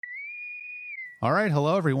All right.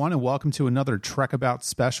 Hello, everyone, and welcome to another Trek About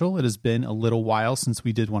special. It has been a little while since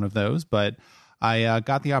we did one of those, but I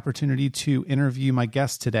got the opportunity to interview my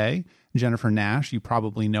guest today, Jennifer Nash. You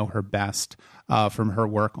probably know her best from her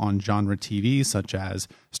work on genre TV, such as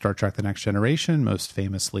Star Trek The Next Generation, most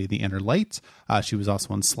famously The Inner Light. She was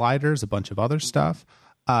also on Sliders, a bunch of other stuff.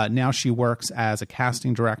 Now she works as a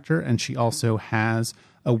casting director, and she also has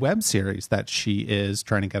a web series that she is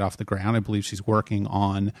trying to get off the ground. I believe she's working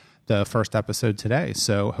on the first episode today.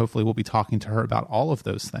 So hopefully we'll be talking to her about all of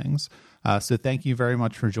those things. So thank you very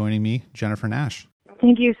much for joining me, Jennifer Nash.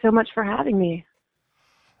 Thank you so much for having me.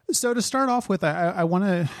 So to start off with, I want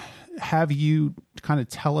to have you kind of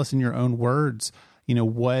tell us in your own words,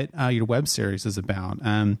 what your web series is about.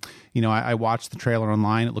 I watched the trailer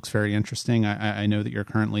online. It looks very interesting. I know that you're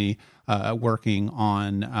currently working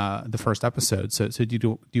on the first episode. So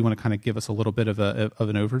do you want to kind of give us a little bit of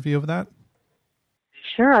an overview of that?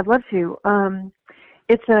 Sure, I'd love to.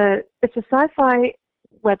 It's a sci-fi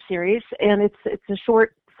web series, and it's a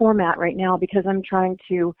short format right now because I'm trying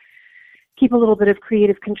to keep a little bit of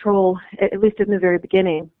creative control, at least in the very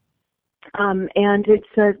beginning. And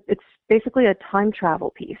it's basically a time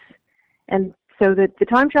travel piece, and so the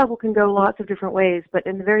time travel can go lots of different ways. But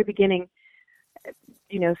in the very beginning,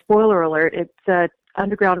 spoiler alert, it's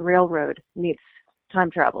Underground Railroad meets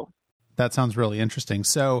time travel. That sounds really interesting.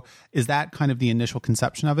 So is that kind of the initial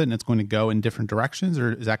conception of it, and it's going to go in different directions,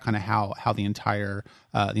 or is that kind of how the entire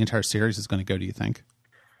series is going to go, do you think?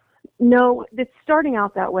 No, it's starting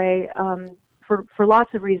out that way for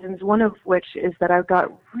lots of reasons, one of which is that I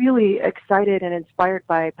got really excited and inspired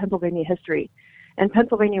by Pennsylvania history. And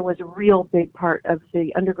Pennsylvania was a real big part of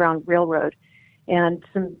the Underground Railroad, and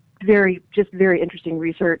some very interesting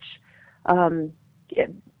research.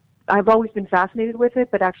 I've always been fascinated with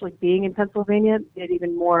it, but actually being in Pennsylvania made it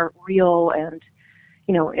even more real and,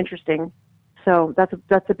 interesting. So that's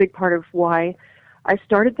a big part of why I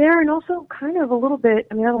started there, and also kind of a little bit,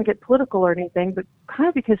 I don't want to get political or anything, but kind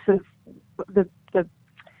of because of the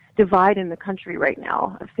divide in the country right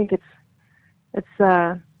now. I think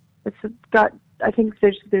I think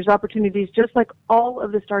there's opportunities, just like all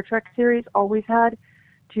of the Star Trek series always had,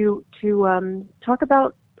 to talk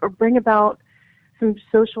about or bring about some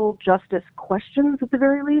social justice questions at the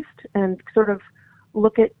very least, and sort of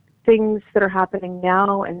look at things that are happening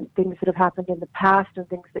now and things that have happened in the past and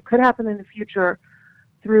things that could happen in the future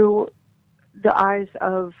through the eyes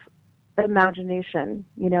of imagination,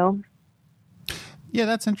 Yeah,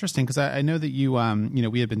 that's interesting, because I know that you,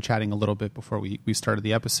 we had been chatting a little bit before we started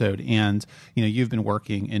the episode, and, you've been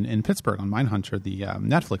working in Pittsburgh on Mindhunter, the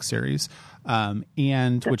Netflix series,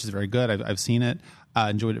 and which is very good. I've seen it,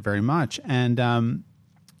 enjoyed it very much. And,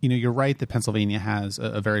 you're right that Pennsylvania has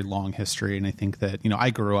a very long history. And I think that,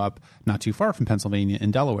 I grew up not too far from Pennsylvania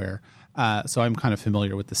in Delaware. So I'm kind of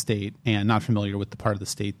familiar with the state, and not familiar with the part of the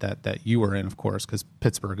state that you were in, of course, because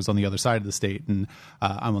Pittsburgh is on the other side of the state, and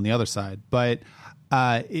I'm on the other side. But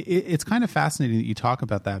it's kind of fascinating that you talk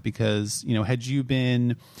about that, because, had you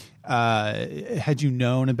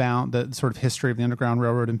known about the sort of history of the Underground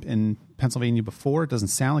Railroad in Pennsylvania before? It doesn't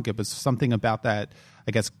sound like it, but something about that,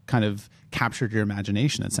 I guess, kind of captured your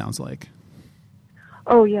imagination, it sounds like.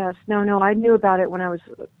 Oh, yes. No, I knew about it when I was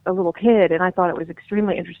a little kid, and I thought it was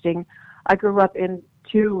extremely interesting. I grew up in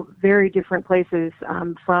two very different places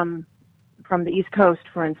from the East Coast,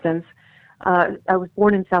 for instance. I was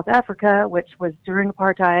born in South Africa, which was during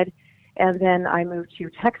apartheid, and then I moved to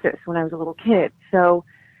Texas when I was a little kid. So,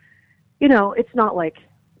 it's not like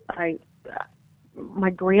my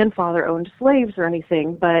grandfather owned slaves or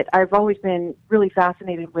anything, but I've always been really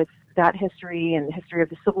fascinated with that history and the history of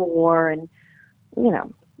the Civil War and,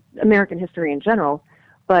 American history in general.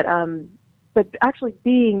 But actually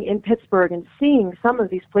being in Pittsburgh and seeing some of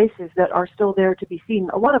these places that are still there to be seen,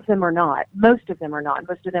 a lot of them are not. Most of them are not.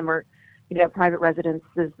 Most of them are, private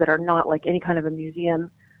residences that are not like any kind of a museum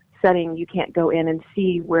setting. You can't go in and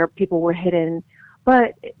see where people were hidden.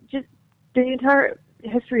 But just the entire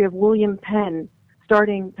history of William Penn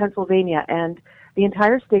starting Pennsylvania, and the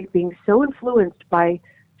entire state being so influenced by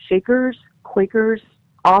Shakers, Quakers,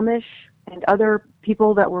 Amish, and other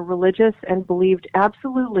people that were religious and believed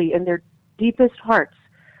absolutely in their deepest hearts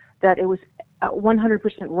that it was 100%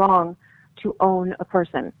 wrong to own a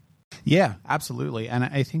person. Yeah, absolutely. And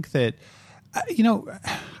I think that,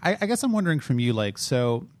 I guess I'm wondering from you, like,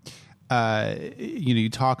 so, you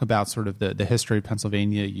talk about sort of the history of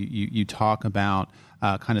Pennsylvania. You talk about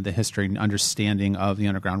kind of the history and understanding of the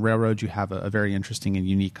Underground Railroad. You have a very interesting and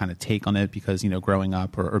unique kind of take on it because, growing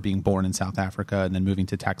up or being born in South Africa and then moving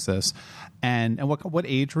to Texas. And what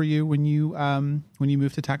age were you when you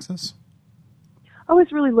moved to Texas? I was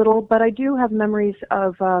really little, but I do have memories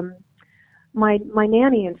of my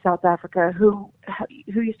nanny in South Africa who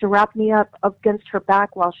used to wrap me up against her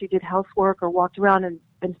back while she did housework or walked around in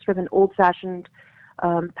sort of an old-fashioned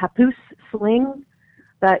papoose sling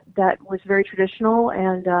that was very traditional.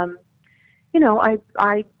 And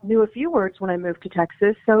I knew a few words when I moved to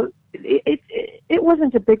Texas, so it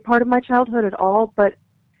wasn't a big part of my childhood at all, but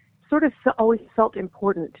sort of always felt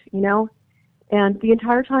important, And the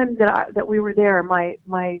entire time that we were there,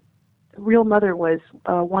 my real mother was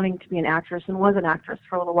wanting to be an actress and was an actress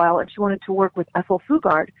for a little while, and she wanted to work with Ethel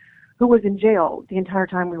Fugard, who was in jail the entire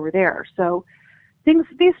time we were there. So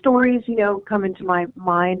these stories, come into my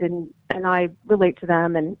mind, and I relate to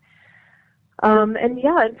them, and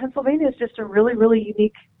Pennsylvania is just a really, really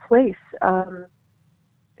unique place, and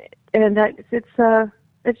that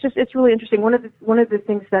it's really interesting. One of the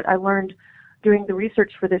things that I learned doing the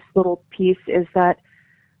research for this little piece is that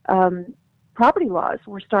property laws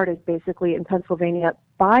were started basically in Pennsylvania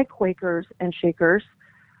by Quakers and Shakers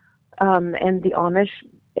and the Amish,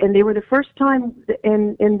 and they were the first time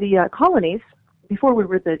in the colonies, before we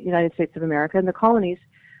were the United States of America, in the colonies,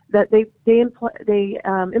 that they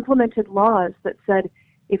implemented laws that said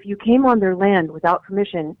if you came on their land without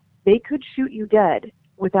permission, they could shoot you dead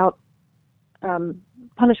without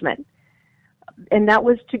punishment. And that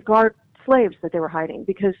was to guard slaves that they were hiding,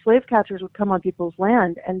 because slave catchers would come on people's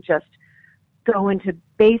land and just go into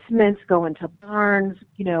basements, go into barns,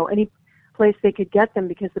 any place they could get them,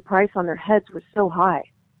 because the price on their heads was so high.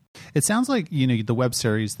 It sounds like, the web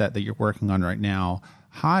series that you're working on right now,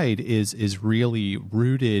 Hide, is really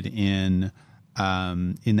rooted in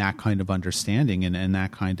that kind of understanding and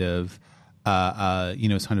that kind of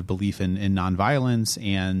kind of belief in nonviolence,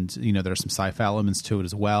 and there are some sci-fi elements to it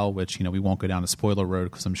as well, which we won't go down a spoiler road,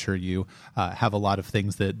 because I'm sure you have a lot of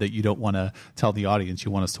things that you don't want to tell the audience.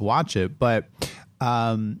 You want us to watch it, but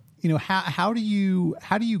how do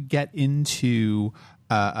you get into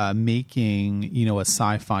making a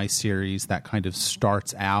sci-fi series that kind of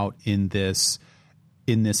starts out in this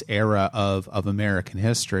era of American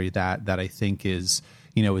history that I think is,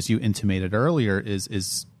 as you intimated earlier,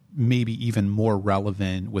 is maybe even more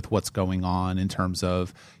relevant with what's going on in terms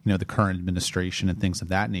of the current administration and things of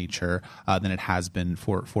that nature than it has been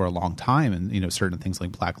for a long time, and certain things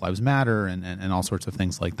like Black Lives Matter and all sorts of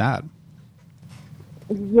things like that.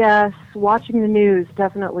 Yes, watching the news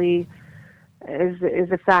definitely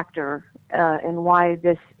is a factor in why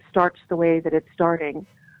this starts the way that it's starting.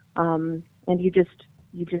 And you just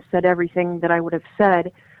said everything that I would have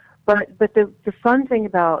said, but the fun thing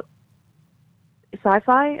about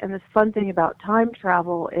sci-fi and the fun thing about time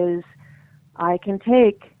travel is I can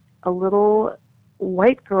take a little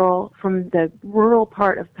white girl from the rural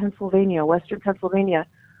part of Pennsylvania, Western Pennsylvania,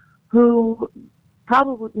 who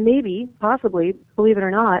possibly, believe it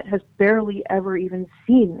or not, has barely ever even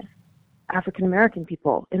seen African American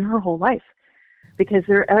people in her whole life, because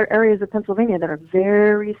there are areas of Pennsylvania that are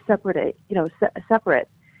very separate,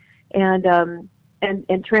 and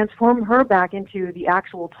transform her back into the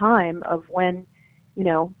actual time of when,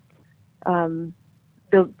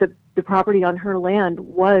 the property on her land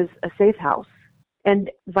was a safe house, and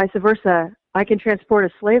vice versa. I can transport a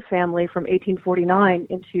slave family from 1849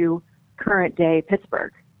 into current day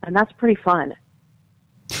Pittsburgh, and that's pretty fun.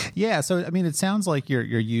 Yeah, so it sounds like you're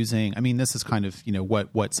using. This is kind of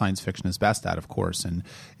what science fiction is best at, of course, and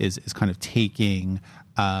is kind of taking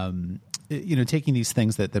taking these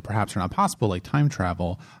things that perhaps are not possible, like time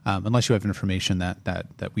travel, unless you have information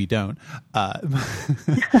that we don't.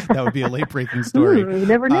 That would be a late breaking story. You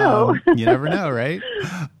never know. You never know, right?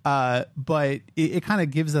 But it kind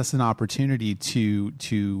of gives us an opportunity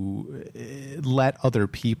to let other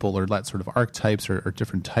people, or let sort of archetypes or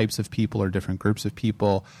different types of people or different groups of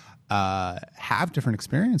people have different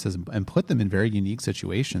experiences and put them in very unique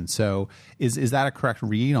situations. So is that a correct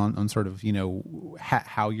read on sort of,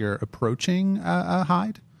 how you're approaching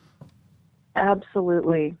Hide?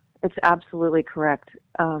 Absolutely. It's absolutely correct.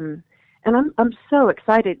 And I'm so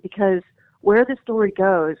excited, because where the story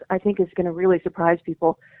goes, I think, is going to really surprise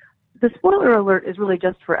people. The spoiler alert is really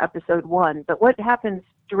just for episode 1, but what happens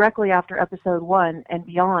directly after episode 1 and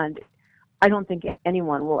beyond, I don't think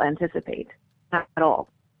anyone will anticipate at all.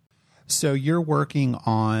 So you're working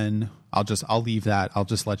on. I'll leave that. I'll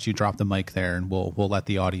just let you drop the mic there, and we'll let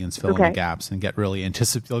the audience fill in the gaps and get really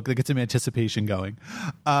get some anticipation going.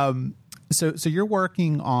 So you're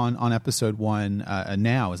working on episode 1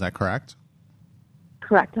 now. Is that correct?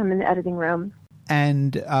 Correct. I'm in the editing room.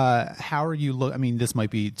 And how are you this might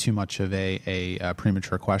be too much of a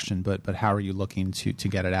premature question, but how are you looking to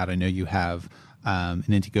get it out? I know you have an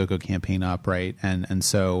Indiegogo campaign up, right? And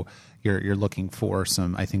so you're looking for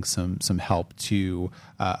some, I think some help to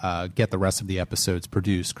get the rest of the episodes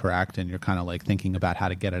produced, correct? And you're kind of like thinking about how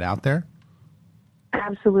to get it out there.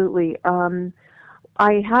 Absolutely.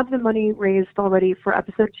 I have the money raised already for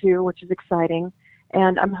episode 2, which is exciting,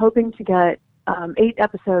 and I'm hoping to get 8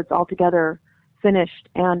 episodes altogether finished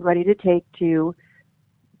and ready to take to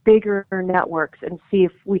bigger networks and see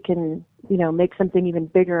if we can, make something even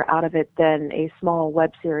bigger out of it than a small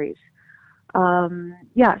web series.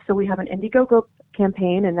 So we have an Indiegogo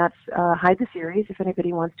campaign, and that's Hide the Series, if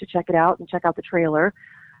anybody wants to check it out and check out the trailer.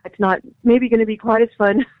 It's not maybe going to be quite as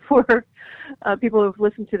fun for people who've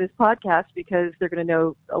listened to this podcast, because they're going to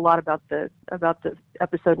know a lot about the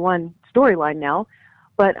episode 1 storyline now.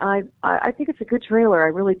 But I think it's a good trailer. I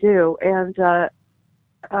really do. And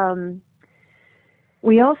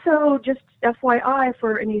we also, just FYI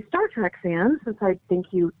for any Star Trek fans, since I think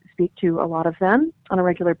you speak to a lot of them on a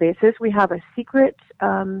regular basis, we have a secret,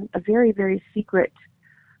 a very, very secret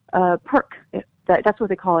perk. That's what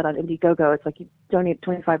they call it on Indiegogo. It's like you donate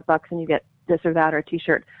 $25 and you get this or that or a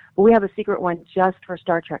T-shirt. But we have a secret one just for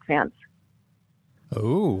Star Trek fans.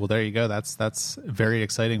 Oh, well, there you go. That's very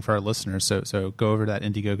exciting for our listeners. So go over to that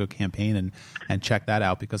Indiegogo campaign and check that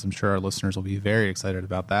out, because I'm sure our listeners will be very excited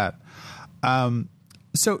about that.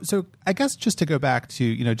 So I guess just to go back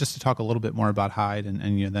to, just to talk a little bit more about Hide,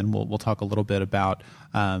 and then we'll talk a little bit about,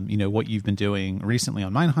 what you've been doing recently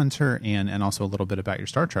on Mindhunter, and also a little bit about your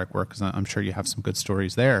Star Trek work, because I'm sure you have some good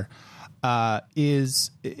stories there. So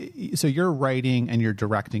you're writing and you're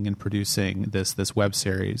directing and producing this web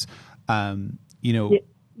series.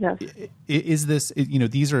 Yes. Is this,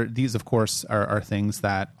 these of course are things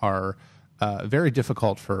that are very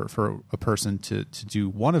difficult for a person to do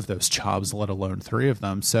one of those jobs, let alone 3 of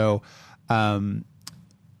them. So, I'm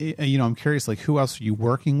curious, like, who else are you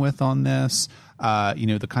working with on this?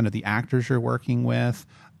 The kind of the actors you're working with.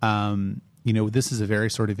 This is a very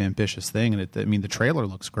sort of ambitious thing, and the trailer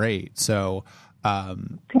looks great. So,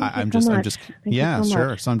 I'm just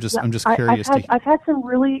sure. So I'm just curious. I've had some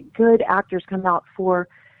really good actors come out for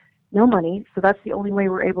no money, so that's the only way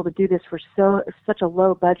we're able to do this for such a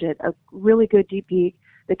low budget. A really good DP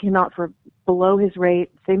that came out for below his rate.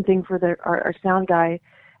 Same thing for our sound guy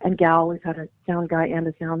and gal. We've had a sound guy and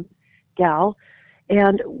a sound gal.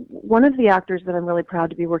 And one of the actors that I'm really proud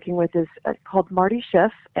to be working with is called Marty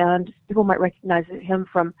Schiff, and people might recognize him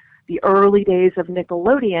from the early days of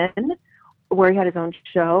Nickelodeon, where he had his own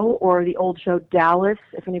show, or the old show Dallas,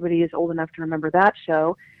 if anybody is old enough to remember that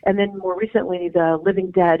show. And then more recently, the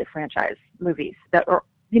Living Dead franchise movies that are,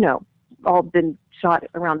 all been shot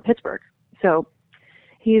around Pittsburgh. So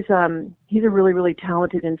he's a really, really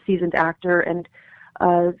talented and seasoned actor. And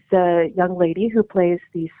the young lady who plays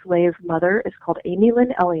the slave mother is called Amy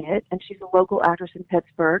Lynn Elliott, and she's a local actress in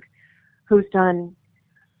Pittsburgh who's done,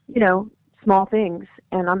 small things.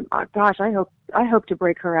 And I hope to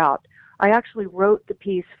break her out. I actually wrote the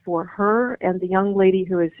piece for her and the young lady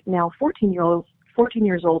who is now 14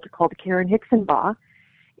 years old, called Karen Hickson-Baugh.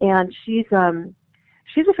 And she's a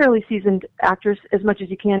fairly seasoned actress, as much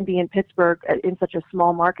as you can be in Pittsburgh in such a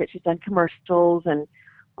small market. She's done commercials and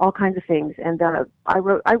all kinds of things. And I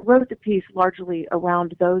wrote the piece largely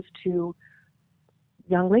around those 2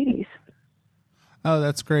 young ladies. Oh,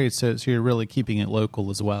 that's great. So you're really keeping it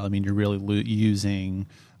local as well. You're really using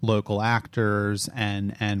local actors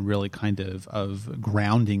and really kind of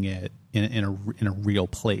grounding it in a real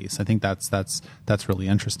place. I think that's really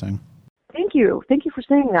interesting. Thank you for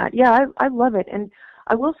saying that. Yeah, I love it. And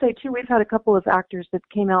I will say too, we've had a couple of actors that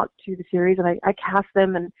came out to the series, and I cast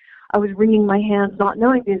them, and I was wringing my hands not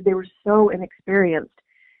knowing, because they were so inexperienced.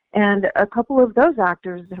 And a couple of those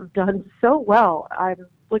actors have done so well. I'm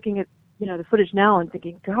looking at the footage now and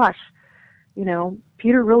thinking, gosh,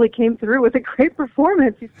 Peter really came through with a great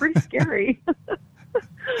performance. He's pretty scary.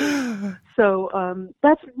 So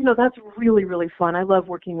that's really, really fun. I love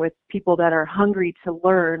working with people that are hungry to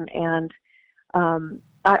learn. And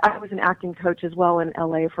I was an acting coach as well in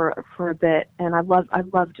LA for a bit, and I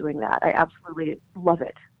love doing that. I absolutely love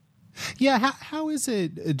it. Yeah, how is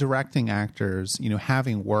it directing actors,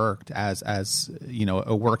 having worked as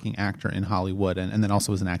a working actor in Hollywood, and then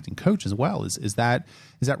also as an acting coach as well? Is that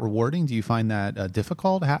rewarding? Do you find that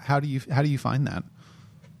difficult? How do you find that?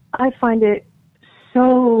 I find it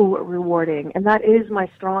so rewarding, and that is my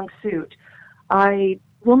strong suit. I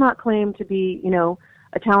will not claim to be,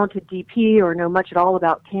 a talented DP or know much at all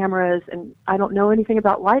about cameras, and I don't know anything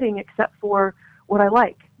about lighting except for what I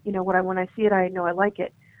like. When I see it, I know I like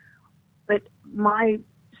it. But my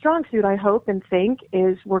strong suit, I hope and think,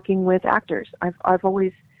 is working with actors. I've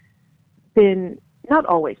always been, not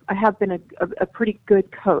always, I have been a pretty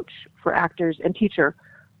good coach for actors and teacher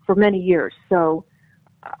for many years. So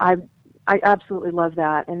I absolutely love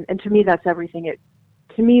that. And to me, that's everything.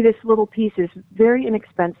 To me, this little piece is very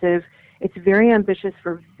inexpensive. It's very ambitious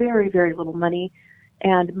for very, very little money.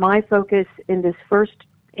 And my focus in this first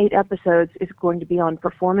 8 episodes is going to be on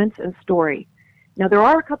performance and story. Now, there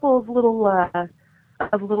are a couple of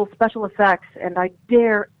little special effects, and I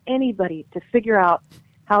dare anybody to figure out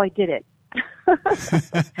how I did it.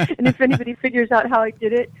 And if anybody figures out how I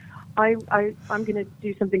did it, I'm going to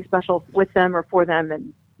do something special with them or for them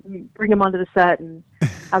and bring them onto the set and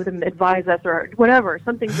have them advise us or whatever,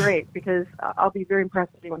 something great, because I'll be very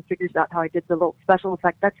impressed if anyone figures out how I did the little special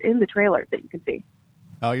effect that's in the trailer that you can see.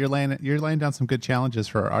 Oh, you're laying down some good challenges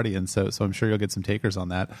for our audience, so I'm sure you'll get some takers on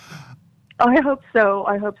that. I hope so.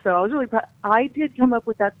 I was really proud. I did come up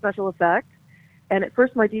with that special effect, and at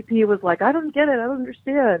first my DP was like, "I don't get it. I don't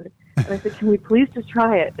understand." And I said, "Can we please just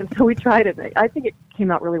try it?" And so we tried it. I think it came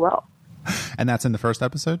out really well. And that's in the first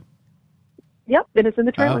episode? Yep, and it's in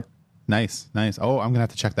the trailer. Oh, nice. Oh, I'm going to have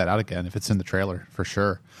to check that out again if it's in the trailer, for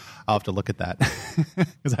sure. I'll have to look at that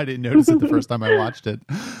because I didn't notice it the first time I watched it.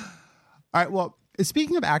 All right, well,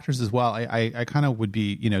 speaking of actors as well, I kind of would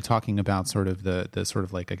be, talking about sort of the sort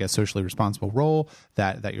of like, I guess, socially responsible role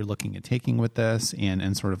that you're looking at taking with this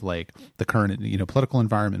and sort of like the current, political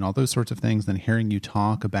environment and all those sorts of things. Then hearing you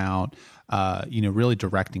talk about, really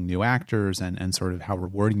directing new actors and sort of how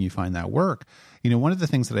rewarding you find that work. One of the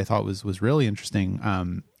things that I thought was really interesting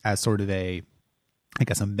as sort of a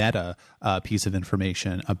meta piece of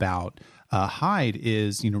information about Hyde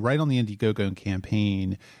is, right on the Indiegogo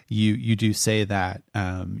campaign, you do say that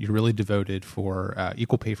you're really devoted for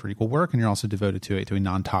equal pay for equal work, and you're also devoted to a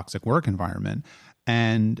non-toxic work environment.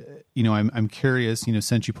 And, I'm curious,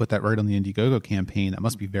 since you put that right on the Indiegogo campaign, that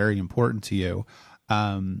must be very important to you.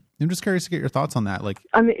 I'm just curious to get your thoughts on that.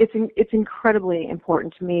 It's incredibly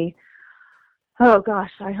important to me. Oh gosh,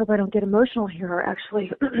 I hope I don't get emotional here, actually.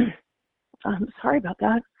 Sorry about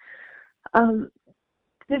that.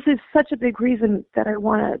 This is such a big reason that I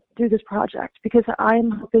want to do this project, because I'm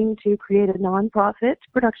hoping to create a nonprofit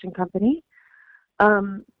production company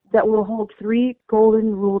that will hold 3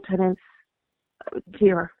 golden rule tenets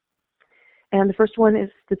here. And the first one is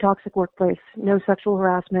the toxic workplace. No sexual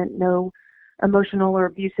harassment, no emotional or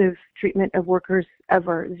abusive treatment of workers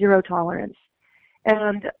ever, 0 tolerance.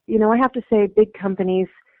 And, I have to say big companies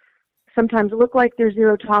sometimes look like they're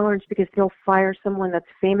 0 tolerance because they'll fire someone that's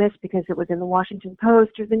famous because it was in the Washington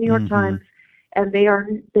Post or the New York Times, and they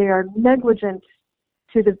are negligent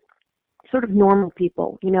to the sort of normal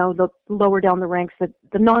people, the lower down the ranks,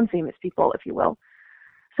 the non-famous people, if you will.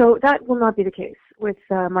 So that will not be the case with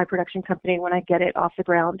my production company when I get it off the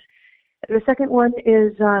ground. The second one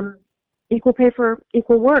is equal pay for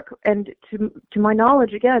equal work, and to my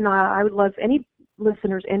knowledge, again, I would love any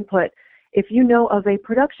listeners' input. If you know of a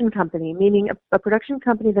production company, meaning a production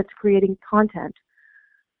company that's creating content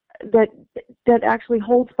that actually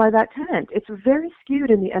holds by that tenet, it's very skewed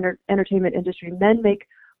in the entertainment industry. Men make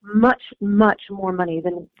much, much more money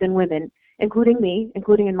than women, including me,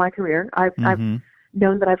 including in my career. I've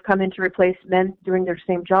known that I've come in to replace men doing their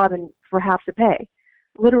same job and for half the pay,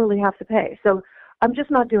 literally half the pay. So I'm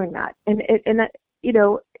just not doing that. And that,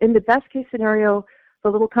 in the best case scenario, the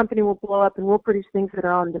little company will blow up and we'll produce things that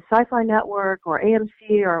are on the Sci-Fi Network or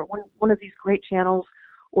AMC or one of these great channels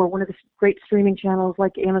or one of the great streaming channels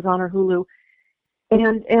like Amazon or Hulu.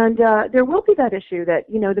 And there will be that issue that,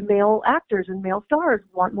 the male actors and male stars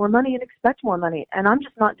want more money and expect more money. And I'm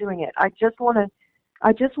just not doing it. I just want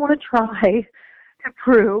to try to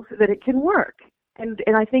prove that it can work. And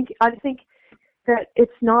I think that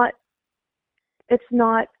it's not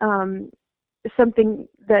something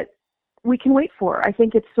that we can wait for. I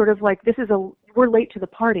think it's sort of like we're late to the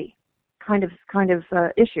party kind of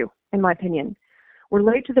issue, in my opinion. We're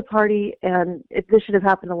late to the party, and this should have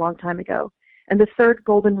happened a long time ago. And the third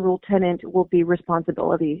golden rule tenet will be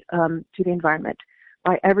responsibility to the environment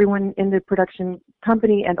by everyone in the production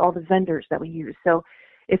company and all the vendors that we use. So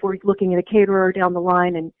if we're looking at a caterer down the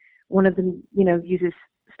line and one of them, uses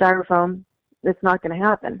styrofoam, that's not going to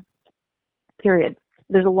happen, period.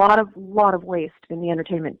 There's a lot of waste in the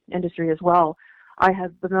entertainment industry as well. I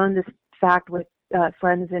have bemoaned this fact with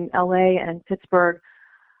friends in LA and Pittsburgh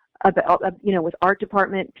about, with art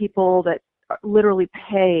department people that literally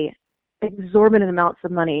pay exorbitant amounts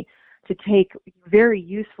of money to take very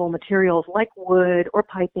useful materials like wood or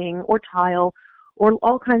piping or tile or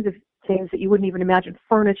all kinds of things that you wouldn't even imagine,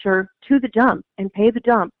 furniture, to the dump and pay the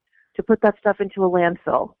dump to put that stuff into a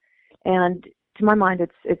landfill. And to my mind,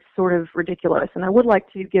 it's sort of ridiculous. And I would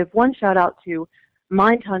like to give one shout out to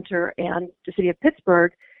Mindhunter and the city of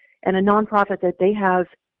Pittsburgh and a nonprofit that they have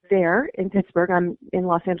there in Pittsburgh. I'm in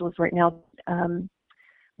Los Angeles right now,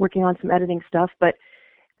 working on some editing stuff. But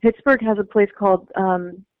Pittsburgh has a place called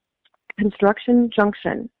Construction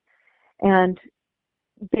Junction, and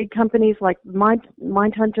big companies like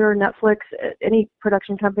Mindhunter, Netflix, any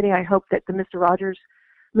production company. I hope that the Mr. Rogers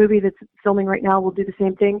movie that's filming right now will do the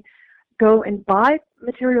same thing. Go and buy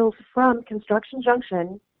materials from Construction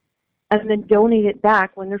Junction, and then donate it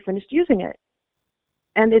back when they're finished using it.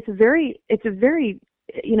 And it's a very,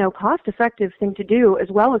 cost-effective thing to do, as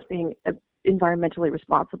well as being environmentally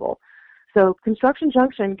responsible. So Construction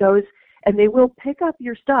Junction goes, and they will pick up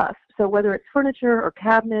your stuff. So whether it's furniture or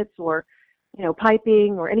cabinets or,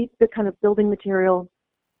 piping or any kind of building material,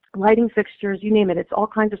 lighting fixtures, you name it. It's all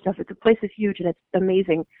kinds of stuff. The place is huge and it's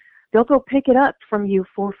amazing. They'll go pick it up from you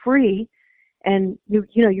for free, and you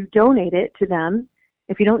donate it to them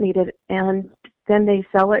if you don't need it, and then they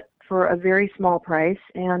sell it for a very small price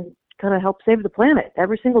and kind of help save the planet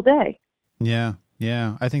every single day. Yeah.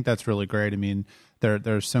 I think that's really great. I mean, there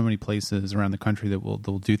are so many places around the country that will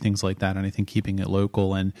do things like that, and I think keeping it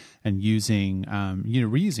local and using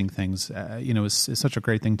reusing things is such a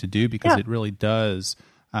great thing to do, because it really does.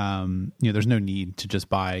 There's no need to just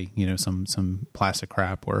buy some plastic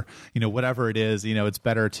crap or whatever it is. It's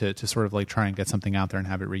better to sort of like try and get something out there and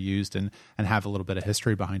have it reused and have a little bit of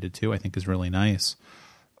history behind it too. I think is really nice.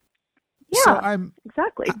 Yeah,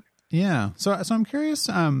 exactly. Yeah. So I'm curious,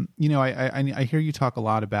 I hear you talk a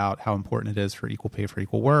lot about how important it is for equal pay for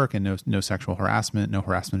equal work and no sexual harassment, no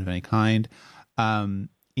harassment of any kind. I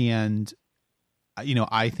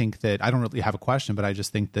think that I don't really have a question, but I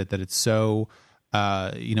just think that it's so,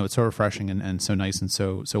 it's so refreshing and so nice and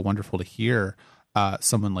so wonderful to hear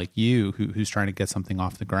someone like you who's trying to get something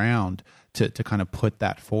off the ground to kind of put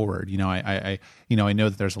that forward. I know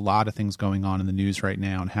that there's a lot of things going on in the news right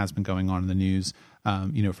now and has been going on in the news,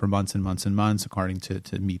 for months and months and months, according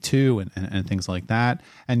to Me Too and things like that.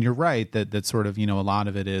 And you're right that sort of, a lot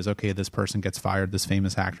of it is, okay, this person gets fired, this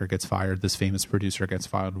famous actor gets fired, this famous producer gets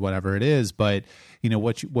fired, whatever it is. But,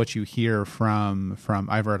 what you hear from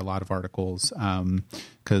I've read a lot of articles,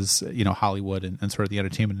 because, Hollywood and sort of the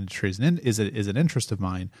entertainment industry is an interest of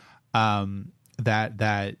mine,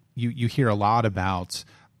 that you hear a lot about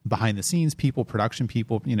behind the scenes people, production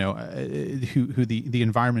people, who the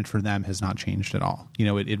environment for them has not changed at all.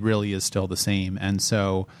 It really is still the same. And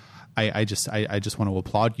so I just want to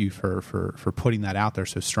applaud you for putting that out there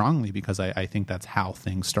so strongly, because I think that's how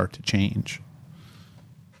things start to change.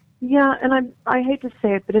 Yeah, and I hate to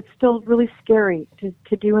say it, but it's still really scary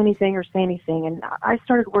to do anything or say anything. And I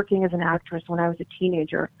started working as an actress when I was a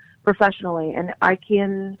teenager professionally, and I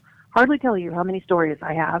can hardly tell you how many stories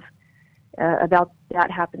I have about that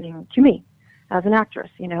happening to me as an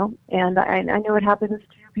actress, and I know it happens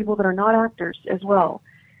to people that are not actors as well,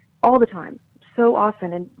 all the time, so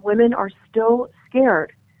often. And women are still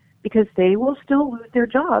scared because they will still lose their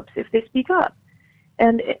jobs if they speak up.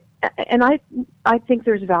 And I think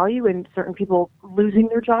there's value in certain people losing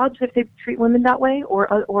their jobs if they treat women that way,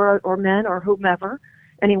 or men, or whomever,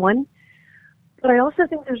 anyone. But I also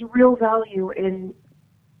think there's real value in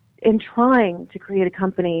trying to create a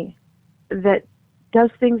company that does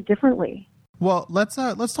things differently. Well, let's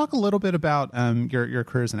talk a little bit about your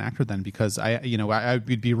career as an actor then, because I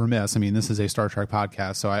would be remiss. I mean, this is a Star Trek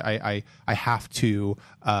podcast, so I have to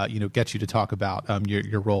get you to talk about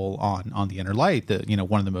your role on The Inner Light,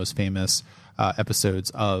 one of the most famous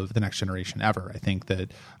episodes of The Next Generation ever. I think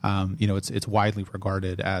that it's widely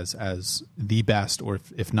regarded as the best, or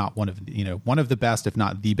if not one of the best, if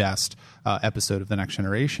not the best episode of The Next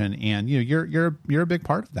Generation. And you're a big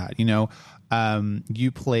part of that.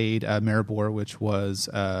 You played Maribor, which was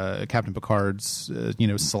Captain Picard's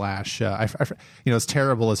slash. As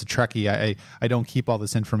terrible as a Trekkie, I don't keep all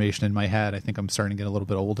this information in my head. I think I'm starting to get a little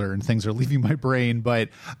bit older and things are leaving my brain. But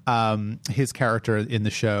his character in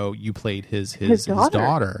the show, you played his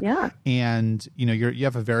daughter. Yeah, and you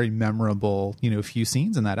have a very memorable few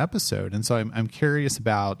scenes in that episode, and so I'm curious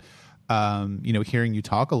about hearing you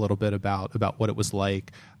talk a little bit about what it was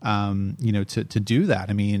like, to do that.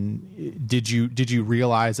 I mean, did you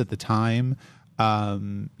realize at the time,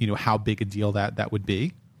 how big a deal that would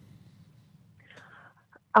be?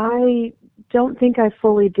 I don't think I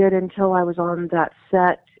fully did until I was on that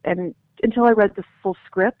set, and until I read the full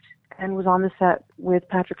script and was on the set with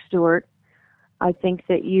Patrick Stewart. I think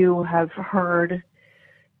that you have heard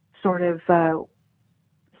sort of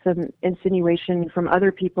some insinuation from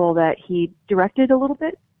other people that he directed a little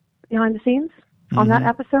bit behind the scenes on that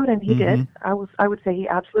episode, and he did. I would say he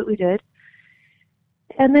absolutely did.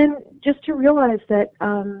 And then just to realize that,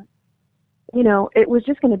 it was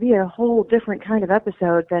just going to be a whole different kind of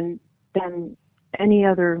episode than any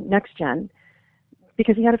other next gen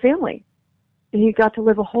because he had a family. He got to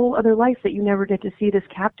live a whole other life that you never get to see this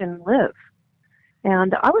captain live.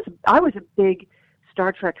 And I was a big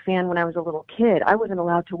Star Trek fan when I was a little kid. I wasn't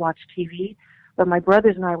allowed to watch TV, but my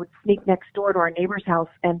brothers and I would sneak next door to our neighbor's house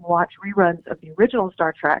and watch reruns of the original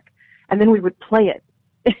Star Trek, and then we would play it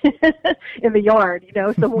in the yard. You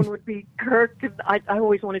know, someone would be Kirk, and I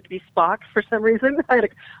always wanted to be Spock for some reason. I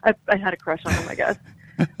had a crush on him, I guess.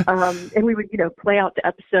 And we would, play out the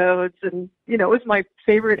episodes, and, it was my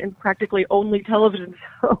favorite and practically only television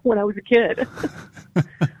show when I was a kid.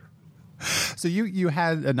 So you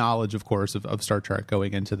had a knowledge, of course, of Star Trek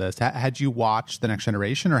going into this. Had you watched The Next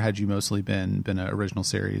Generation, or had you mostly been an original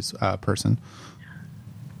series person?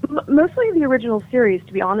 Mostly the original series,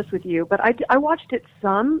 to be honest with you. But I watched it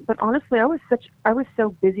some. But honestly, I was so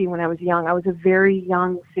busy when I was young. I was a very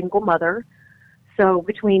young single mother. So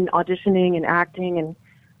between auditioning and acting and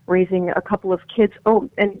raising a couple of kids. Oh,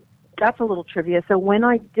 and that's a little trivia. So when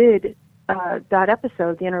I did that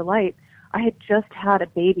episode, The Inner Light, I had just had a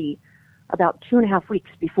baby about 2.5 weeks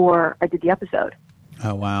before I did the episode.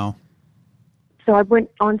 Oh, wow. So I went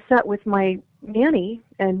on set with my nanny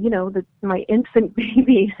and, my infant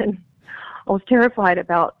baby, and I was terrified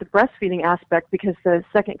about the breastfeeding aspect because the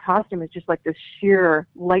second costume is just like this sheer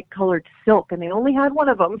light-colored silk, and they only had one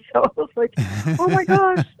of them. So I was like, oh my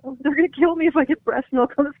gosh, they're going to kill me if I get breast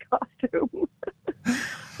milk on this costume.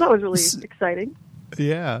 That was really exciting.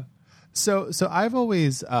 Yeah. So I've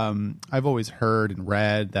always heard and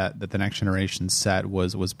read that the Next Generation set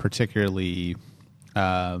was particularly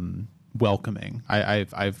welcoming.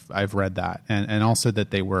 I've read that, and also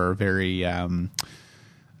that they were very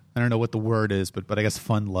I don't know what the word is, but I guess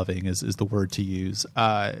fun loving is the word to use.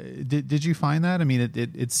 Did you find that? I mean,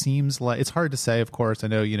 it seems like it's hard to say. Of course, I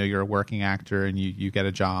know you're a working actor and you get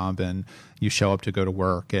a job and you show up to go to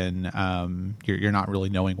work and you're not really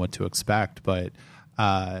knowing what to expect, but.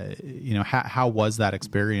 How was that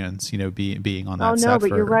experience, being on that set? Oh, no, but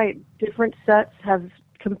you're right. Different sets have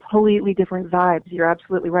completely different vibes. You're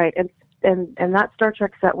absolutely right. And that Star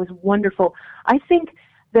Trek set was wonderful. I think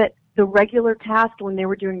that the regular cast, when they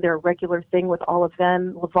were doing their regular thing with all of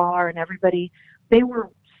them, LeVar and everybody,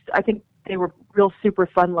 I think they were real super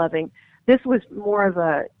fun loving. This was more of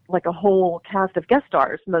a whole cast of guest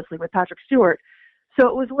stars, mostly with Patrick Stewart. So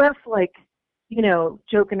it was less like,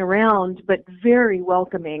 joking around, but very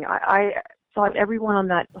welcoming. I thought everyone on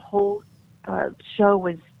that whole show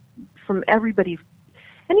was from everybody.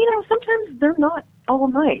 And, sometimes they're not all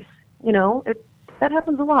nice, that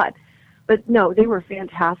happens a lot. But no, they were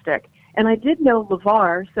fantastic. And I did know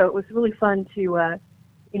LeVar, so it was really fun to,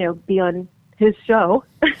 be on his show.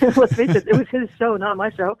 Let's face it was his show, not my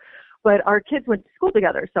show. But our kids went to school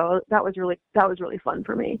together, so that was really fun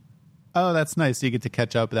for me. Oh, that's nice. So you get to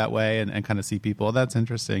catch up that way and kind of see people. That's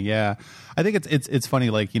interesting. Yeah. I think it's funny,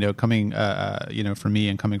 like, coming, from me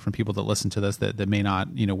and coming from people that listen to this that may not,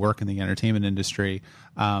 work in the entertainment industry.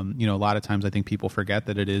 A lot of times I think people forget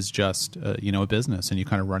that it is just, a business, and you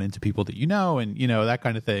kind of run into people that and, that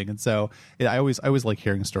kind of thing. And so I always like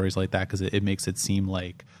hearing stories like that because it makes it seem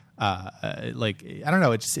like, I don't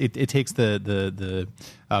know, it takes the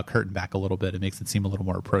curtain back a little bit. It makes it seem a little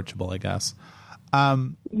more approachable, I guess.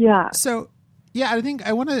 Yeah. So, yeah, I think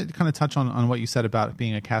I want to kind of touch on what you said about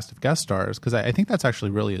being a cast of guest stars, because I think that's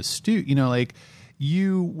actually really astute.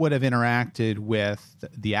 You would have interacted with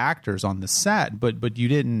the actors on the set, but you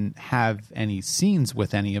didn't have any scenes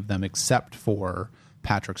with any of them except for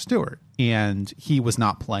Patrick Stewart, and he was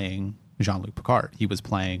not playing Jean-Luc Picard. He was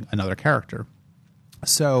playing another character.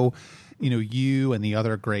 So, you and the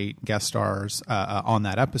other great guest stars on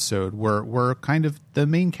that episode were kind of the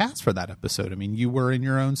main cast for that episode. I mean, you were in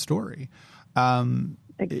your own story.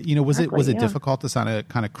 Exactly, was it difficult to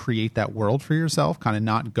kind of create that world for yourself, kind of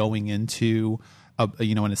not going into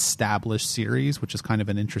an established series, which is kind of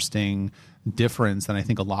an interesting difference than I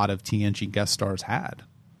think a lot of TNG guest stars had?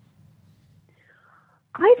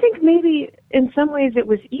 I think maybe in some ways it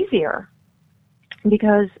was easier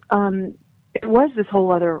because it was this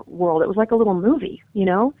whole other world. It was like a little movie,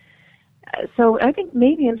 So I think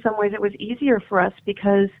maybe in some ways it was easier for us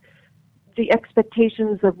because the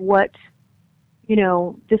expectations of what,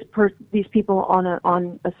 these people on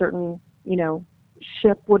a certain,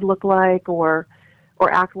 ship would look like or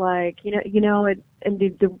act like, and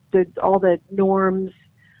the all the norms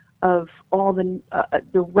of all the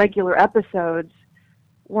regular episodes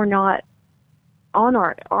were not on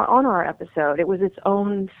our episode. It was its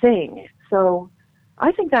own thing. So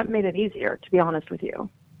I think that made it easier, to be honest with you.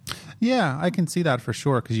 Yeah, I can see that for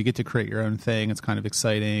sure because you get to create your own thing. It's kind of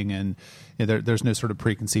exciting, and there's no sort of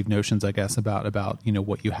preconceived notions, I guess, about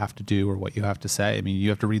what you have to do or what you have to say. I mean, you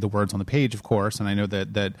have to read the words on the page, of course, and I know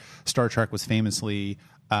that Star Trek was famously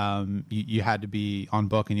you had to be on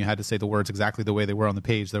book and you had to say the words exactly the way they were on the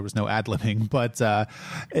page. There was no ad-libbing, but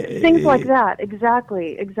things like that.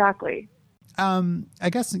 Exactly. I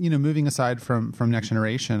guess, moving aside from Next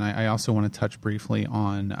Generation, I also want to touch briefly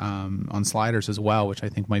on Sliders as well, which I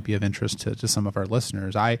think might be of interest to some of our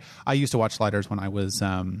listeners. I used to watch Sliders when I was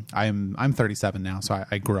I'm 37 now, so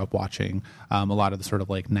I grew up watching a lot of the sort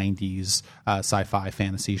of like 90s sci-fi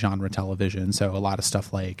fantasy genre television. So a lot of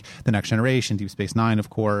stuff like The Next Generation, Deep Space Nine,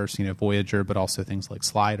 of course, Voyager, but also things like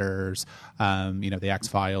Sliders, the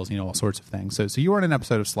X-Files, all sorts of things. So you were in an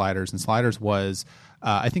episode of Sliders, and Sliders was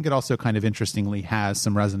I think it also kind of interestingly has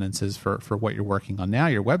some resonances for what you're working on now,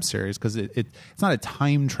 your web series, because it's not a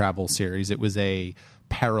time travel series. It was a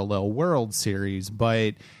parallel world series,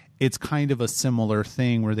 but it's kind of a similar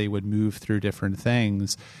thing where they would move through different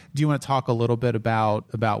things. Do you want to talk a little bit about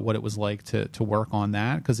what it was like to work on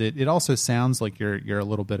that? Because it also sounds like you're a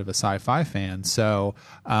little bit of a sci-fi fan. So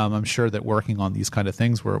I'm sure that working on these kind of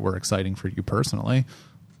things were exciting for you personally.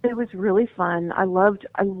 It was really fun. I loved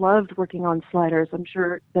working on Sliders. I'm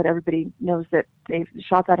sure that everybody knows that they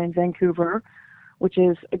shot that in Vancouver, which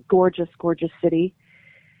is a gorgeous, gorgeous city.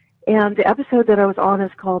 And the episode that I was on is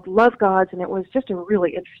called Love Gods, and it was just a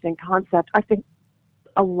really interesting concept. I think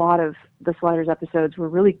a lot of the Sliders episodes were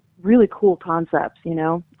really, really cool concepts,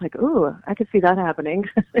 like, ooh, I could see that happening,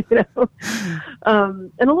 and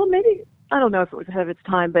a little, maybe, I don't know if it was ahead of its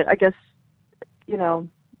time, but I guess,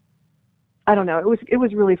 I don't know. It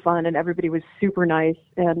was really fun, and everybody was super nice.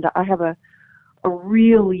 And I have a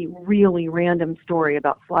really, really random story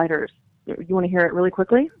about Sliders. You want to hear it really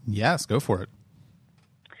quickly? Yes, go for it.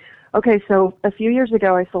 Okay, so a few years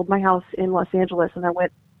ago, I sold my house in Los Angeles, and I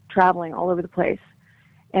went traveling all over the place.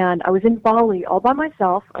 And I was in Bali all by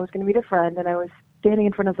myself. I was going to meet a friend, and I was standing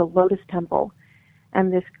in front of the Lotus Temple.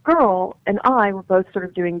 And this girl and I were both sort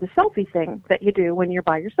of doing the selfie thing that you do when you're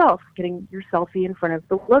by yourself, getting your selfie in front of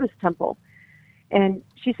the Lotus Temple. And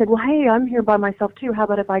she said, well, hey, I'm here by myself too. How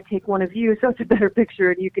about if I take one of you so it's a better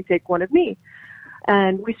picture and you can take one of me?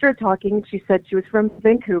 And we started talking. She said she was from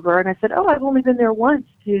Vancouver. And I said, oh, I've only been there once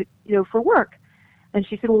for work. And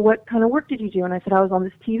she said, well, what kind of work did you do? And I said, I was on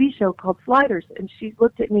this TV show called Sliders. And she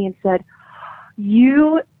looked at me and said,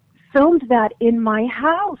 you filmed that in my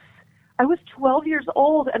house. I was 12 years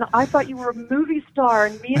old, and I thought you were a movie star.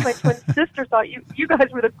 And me and my twin sister thought you guys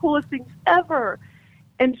were the coolest things ever.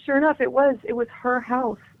 And sure enough, it was her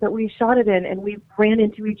house that we shot it in, and we ran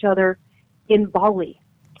into each other in Bali.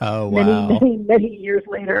 Oh, wow. Many years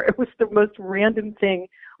later. It was the most random thing.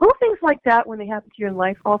 Little things like that when they happen to you in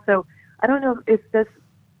life. Also, I don't know if this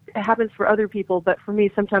happens for other people, but for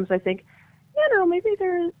me, sometimes I think, maybe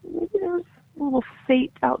there's a little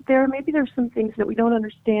fate out there. Maybe there's some things that we don't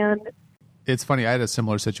understand. It's funny. I had a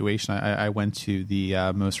similar situation. I went to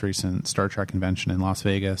the most recent Star Trek convention in Las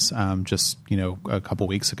Vegas just, a couple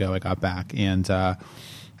weeks ago. I got back. And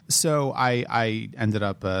so I ended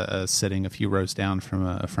up sitting a few rows down from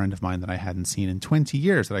a friend of mine that I hadn't seen in 20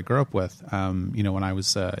 years that I grew up with, when I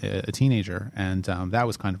was a teenager. And that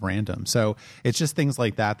was kind of random. So it's just things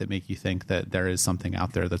like that make you think that there is something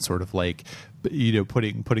out there that's sort of like,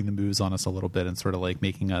 putting the moves on us a little bit and sort of like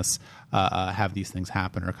making us have these things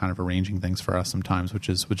happen or kind of arranging things for us sometimes, which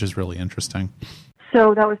is really interesting.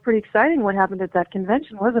 So that was pretty exciting what happened at that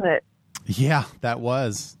convention, wasn't it? Yeah, that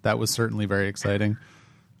was certainly very exciting.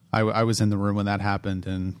 I was in the room when that happened,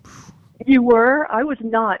 and you were? I was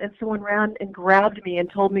not, and someone ran and grabbed me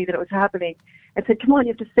and told me that it was happening and said, come on,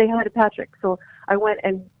 you have to say hi to Patrick. So I went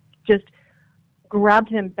and just grabbed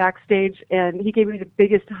him backstage, and he gave me the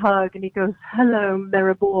biggest hug, and he goes, hello,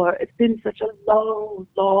 Maribor. It's been such a long,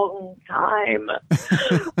 long time.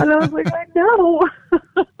 And I was like, I know.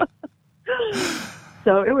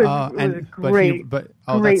 So it was great. Great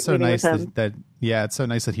that's so nice that it's so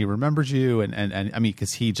nice that he remembers you, and I mean,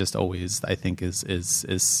 because he just always, I think, is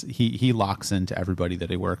he locks into everybody that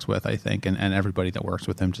he works with, I think, and everybody that works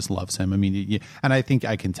with him just loves him. I mean, and I think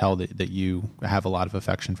I can tell that you have a lot of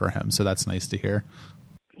affection for him, so that's nice to hear.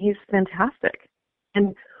 He's fantastic,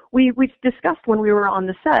 and we discussed when we were on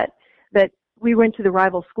the set that we went to the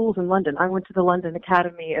rival schools in London. I went to the London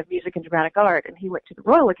Academy of Music and Dramatic Art, and he went to the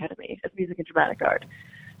Royal Academy of Music and Dramatic Art.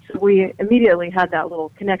 So we immediately had that little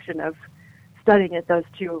connection of studying at those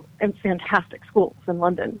two fantastic schools in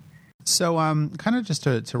London. So kind of just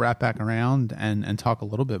to wrap back around and talk a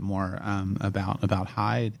little bit more about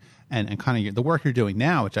Hyde, and kind of the work you're doing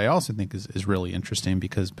now, which I also think is really interesting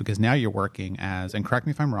because now you're working as, and correct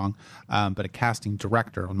me if I'm wrong, but a casting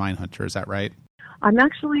director on Mindhunter. Is that right?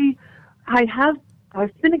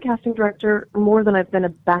 I've been a casting director more than I've been a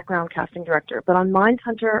background casting director, but on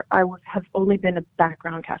Mindhunter, have only been a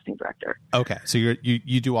background casting director. Okay, so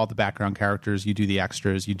you do all the background characters, you do the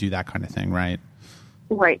extras, you do that kind of thing, right?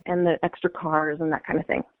 Right, and the extra cars and that kind of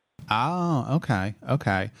thing. Oh,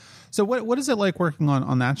 okay. So what is it like working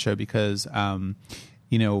on that show? Because I'm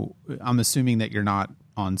assuming that you're not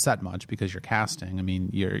on set much because you're casting. I mean,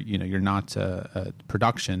 you're not a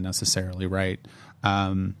production necessarily, right?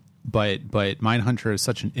 But Mindhunter is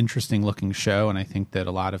such an interesting looking show, and I think that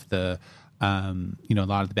a lot of the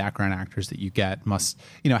background actors that you get must,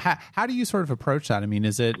 how do you sort of approach that? I mean,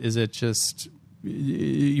 is it just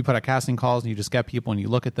you put out casting calls and you just get people and you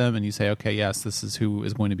look at them and you say, okay, yes, this is who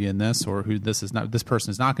is going to be in this, or this person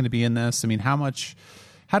is not going to be in this. I mean, how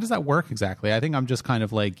does that work exactly? I think I'm just kind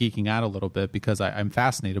of like geeking out a little bit because I'm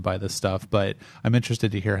fascinated by this stuff, but I'm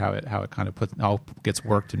interested to hear how it kind of how it gets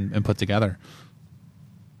worked and put together.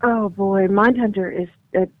 Oh boy, Mindhunter is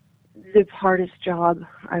the hardest job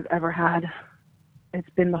I've ever had. It's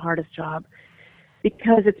been the hardest job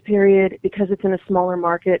because it's period, because it's in a smaller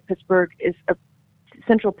market.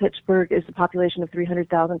 Central Pittsburgh is a population of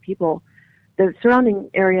 300,000 people. The surrounding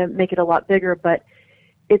area make it a lot bigger, but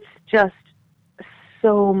it's just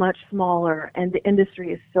so much smaller, and the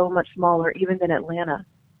industry is so much smaller even than Atlanta,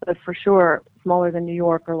 but for sure smaller than New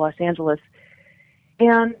York or Los Angeles.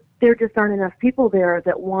 And there just aren't enough people there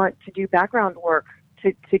that want to do background work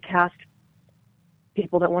to cast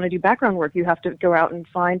people that want to do background work. You have to go out and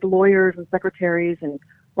find lawyers and secretaries and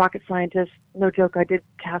rocket scientists. No joke, I did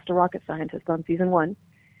cast a rocket scientist on season 1.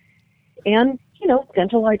 And,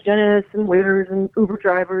 dental hygienists and waiters and Uber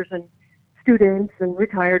drivers and students and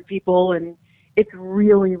retired people. And it's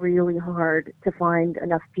really, really hard to find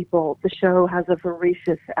enough people. The show has a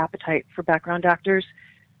voracious appetite for background actors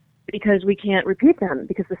because we can't repeat them,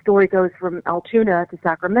 because the story goes from Altoona to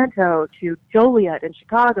Sacramento to Joliet and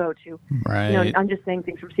Chicago to, right. I'm just saying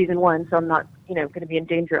things from season 1, so I'm not, going to be in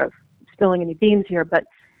danger of spilling any beans here, but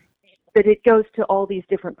it goes to all these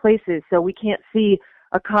different places. So we can't see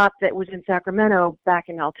a cop that was in Sacramento back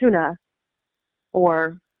in Altoona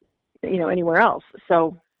or, anywhere else.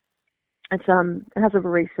 So it has a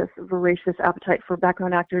voracious appetite for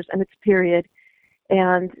background actors, and it's period.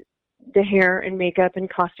 And the hair and makeup and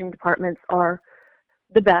costume departments are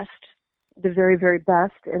the best, the very, very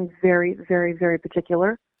best, and very, very, very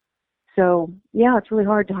particular. So, yeah, it's really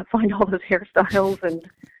hard to find all those hairstyles and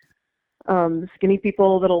skinny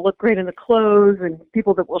people that'll look great in the clothes and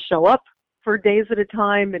people that will show up for days at a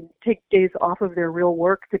time and take days off of their real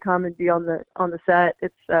work to come and be on the set.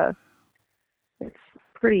 It's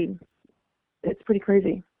pretty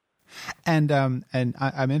crazy. And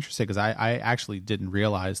I'm interested because I actually didn't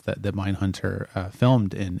realize that Mindhunter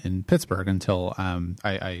filmed in Pittsburgh until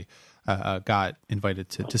I got invited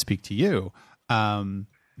to speak to you,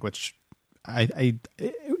 which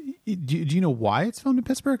do you know why it's filmed in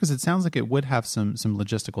Pittsburgh? Because it sounds like it would have some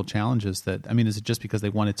logistical challenges. Is it just because they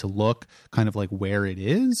want it to look kind of like where it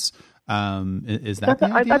is? Is that the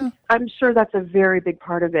idea? I'm sure that's a very big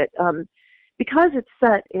part of it. Because it's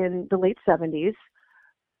set in the late 70s,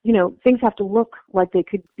 things have to look like they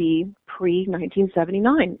could be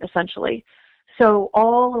pre-1979, essentially. So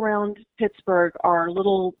all around Pittsburgh are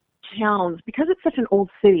little towns. Because it's such an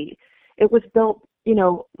old city, it was built,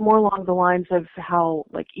 more along the lines of how,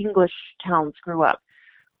 like, English towns grew up.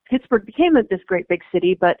 Pittsburgh became this great big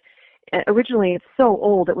city, but originally it's so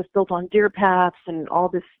old. It was built on deer paths and all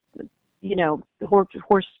this,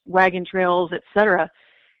 horse wagon trails, etc.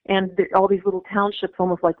 And all these little townships,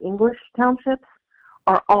 almost like English townships,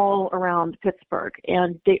 are all around Pittsburgh,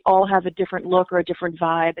 and they all have a different look or a different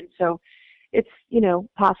vibe. And so it's,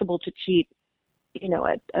 possible to cheat,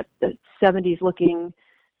 at the 70s looking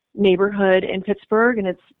neighborhood in Pittsburgh, and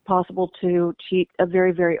it's possible to cheat a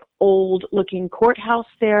very, very old looking courthouse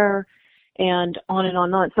there, and on and on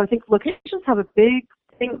and on. So I think locations have a big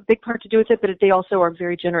part to do with it, but they also are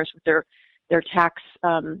very generous with their tax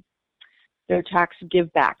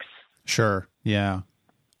give backs. Sure. Yeah.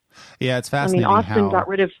 Yeah, it's fascinating. I mean,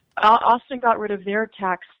 Austin got rid of their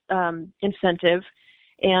tax incentive,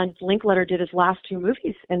 and Linklater did his last 2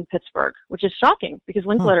 movies in Pittsburgh, which is shocking because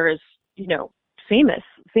Linklater is,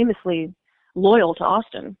 famously loyal to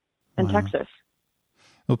Austin and Texas.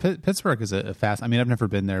 Well, Pittsburgh is a fast. I mean, I've never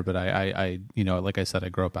been there, but I like I said, I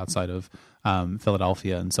grew up outside of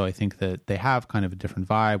Philadelphia, and so I think that they have kind of a different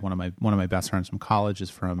vibe. One of my best friends from college is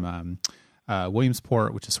from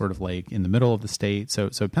Williamsport, which is sort of like in the middle of the state. So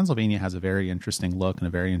Pennsylvania has a very interesting look and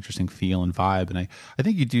a very interesting feel and vibe. And I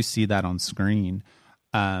think you do see that on screen.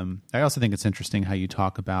 I also think it's interesting how you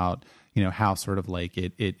talk about, how sort of like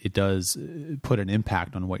it does put an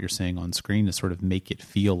impact on what you're seeing on screen to sort of make it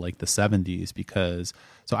feel like the 70s, because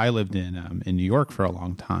so I lived in New York for a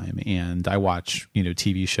long time, and I watch,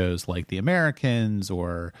 TV shows like The Americans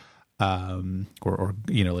or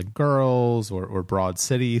like Girls or Broad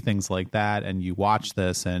City, things like that. And you watch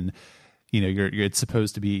this and, it's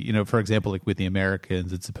supposed to be, for example, like with The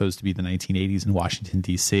Americans, it's supposed to be the 1980s in Washington,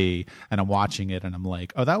 D.C. And I'm watching it and I'm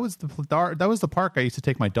like, oh, that was the park I used to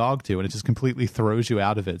take my dog to. And it just completely throws you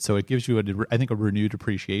out of it. So it gives you, I think, a renewed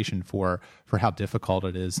appreciation for how difficult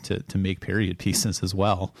it is to make period pieces as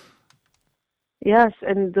well. Yes,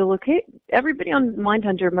 and everybody on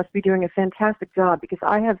Mindhunter must be doing a fantastic job, because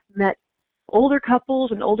I have met older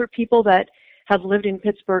couples and older people that have lived in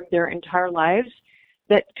Pittsburgh their entire lives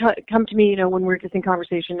that come to me, when we're just in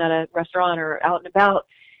conversation at a restaurant or out and about,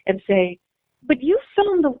 and say, but you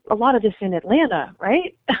filmed a lot of this in Atlanta,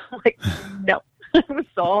 right? Like, no, it was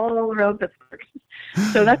all around Pittsburgh.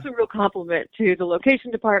 So that's a real compliment to the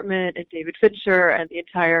location department and David Fincher and the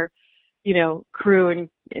entire, crew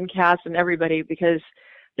and cast and everybody, because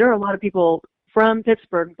there are a lot of people from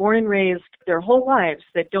Pittsburgh, born and raised their whole lives,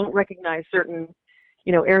 that don't recognize certain,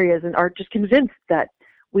 areas and are just convinced that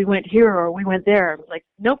we went here or we went there. I'm like,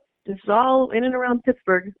 nope, this is all in and around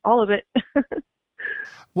Pittsburgh, all of it.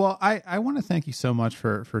 Well, I want to thank you so much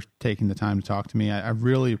for taking the time to talk to me. I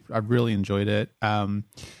really enjoyed it.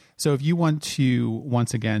 So if you want to,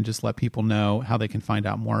 once again, just let people know how they can find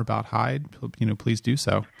out more about Hyde, please do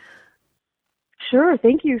so. Sure.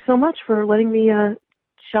 Thank you so much for letting me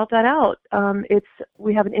shout that out.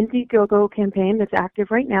 We have an Indiegogo campaign that's active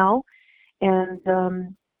right now, and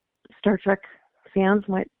Star Trek fans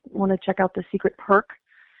might want to check out the secret perk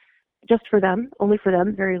just for them, only for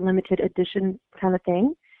them, very limited edition kind of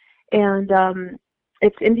thing. And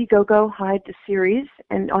it's Indiegogo Hyde the series,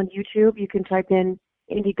 and on YouTube you can type in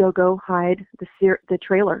Indiegogo Hyde the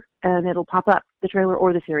trailer, and it'll pop up, the trailer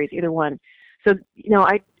or the series, either one. So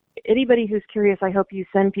anybody who's curious, I hope you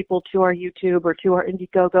send people to our YouTube or to our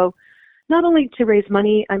Indiegogo, not only to raise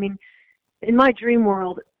money. I mean, in my dream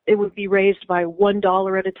world, it would be raised by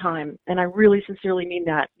 $1 at a time. And I really sincerely mean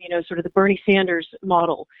that, sort of the Bernie Sanders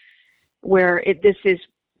model, where this is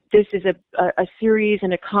a series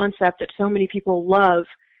and a concept that so many people love,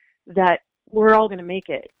 that we're all going to make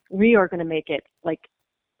it. We are going to make it. Like,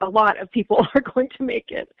 a lot of people are going to make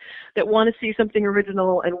it, that want to see something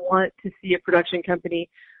original and want to see a production company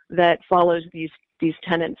that follows these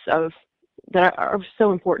tenets that are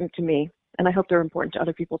so important to me. And I hope they're important to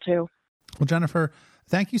other people too. Well, Jennifer,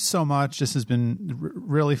 thank you so much. This has been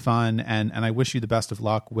really fun, and I wish you the best of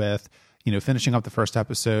luck with, finishing up the first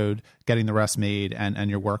episode, getting the rest made, and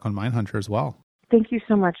your work on Mindhunter as well. Thank you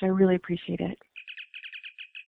so much. I really appreciate it.